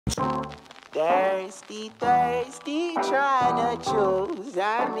Thirsty, thirsty, trying to choose.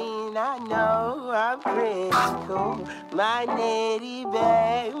 I mean, I know I'm pretty cool. My nitty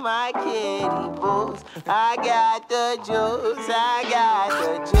bag, my kitty boots. I got the juice, I got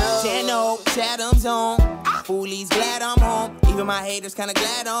the juice. Channel, Chatham's on. Foolies glad I'm home. Even my haters kinda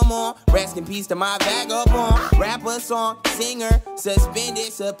glad I'm on. Rest in peace to my vagabond. Rapper, song, singer,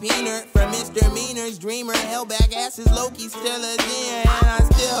 suspended, subpoenaed for misdemeanors. Dreamer, held back asses, Loki still a deer. And I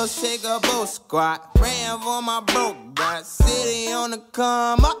still shake a boat squat. Praying for my broke got city on the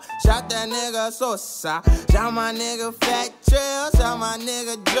come up. Shot that nigga Sosa. Shot my nigga Fat Trail. Shot my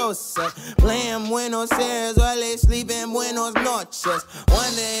nigga Joseph. Playing Buenos Aires while they sleep in Buenos Noches.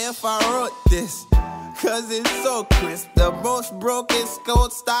 Wonder if I wrote this, cause it's so crisp. The most brokest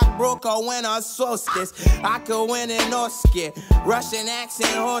gold stockbroker when I source this. I could win an Oscar. Russian accent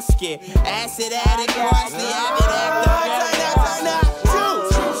Hosky. Acid addict, watch the avid actor.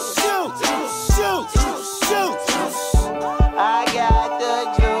 Shoot. I got the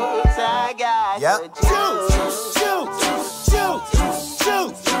juice, I got the juice.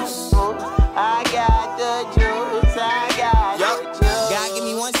 I got the juice, I got the juice. God, give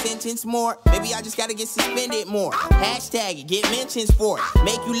me one sentence more. Maybe I just gotta get suspended more. Hashtag it, get mentions for it.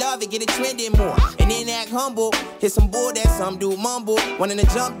 Make you love it, get it trending more. And then act humble. Hit some bull that some dude mumble. Wanting to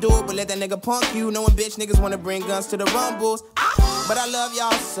jump door, but let that nigga punk you. Knowing bitch niggas wanna bring guns to the rumbles. But I love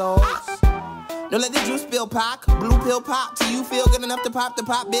y'all souls. Don't let the juice spill pop, blue pill pop till you feel good enough to pop the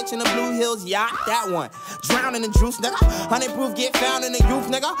pop bitch in the Blue Hills yacht. That one. Drown in the juice, nigga. 100 proof get found in the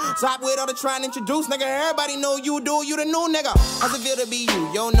youth, nigga. Stop with all the trying to introduce, nigga. Everybody know you do, you the new nigga. How's it feel to be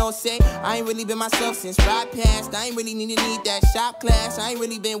you? Yo, no say. I ain't really been myself since ride past. I ain't really need that shop class. I ain't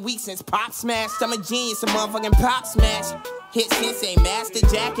really been weak since pop smash. I'm a genius, a motherfucking pop smash. Hit Sensei, Master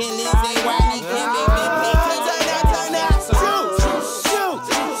Jack and Lindsay, Wiley, Kim, they been paid. Turn that.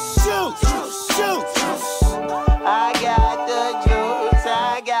 I got the juice,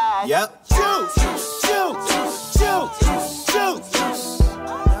 I got the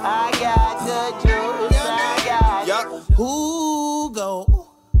I got the juice, I got the Who go?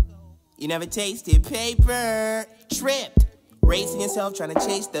 You never tasted paper. Tripped. Racing yourself, trying to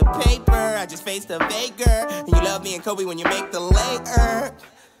chase the paper. I just faced a baker. And you love me and Kobe when you make the Laker.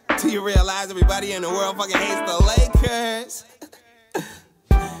 Do you realize everybody in the world fucking hates the Lakers?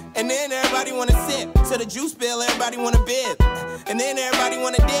 And then everybody wanna sip. So the juice spill, everybody wanna bib. And then everybody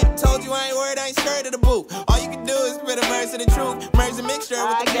wanna dip. Told you I ain't worried, I ain't scared of the boot. All you can do is spit a verse of the truth. Merge the mixture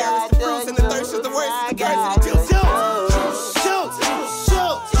with the carrots, the fruits, and the thirst is the worst. Is the curse of the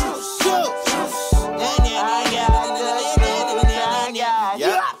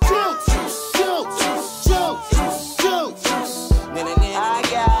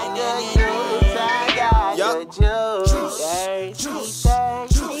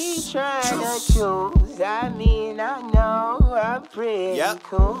juice. I mean, I know I'm pretty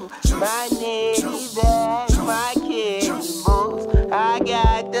cool. My nitty bag, my kitty boots. I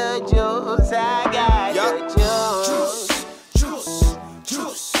got the juice, I got the juice.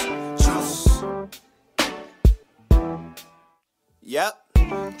 Yep.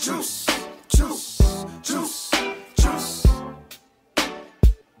 Juice.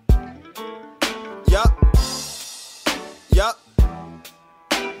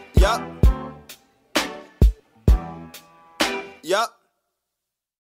 Yup.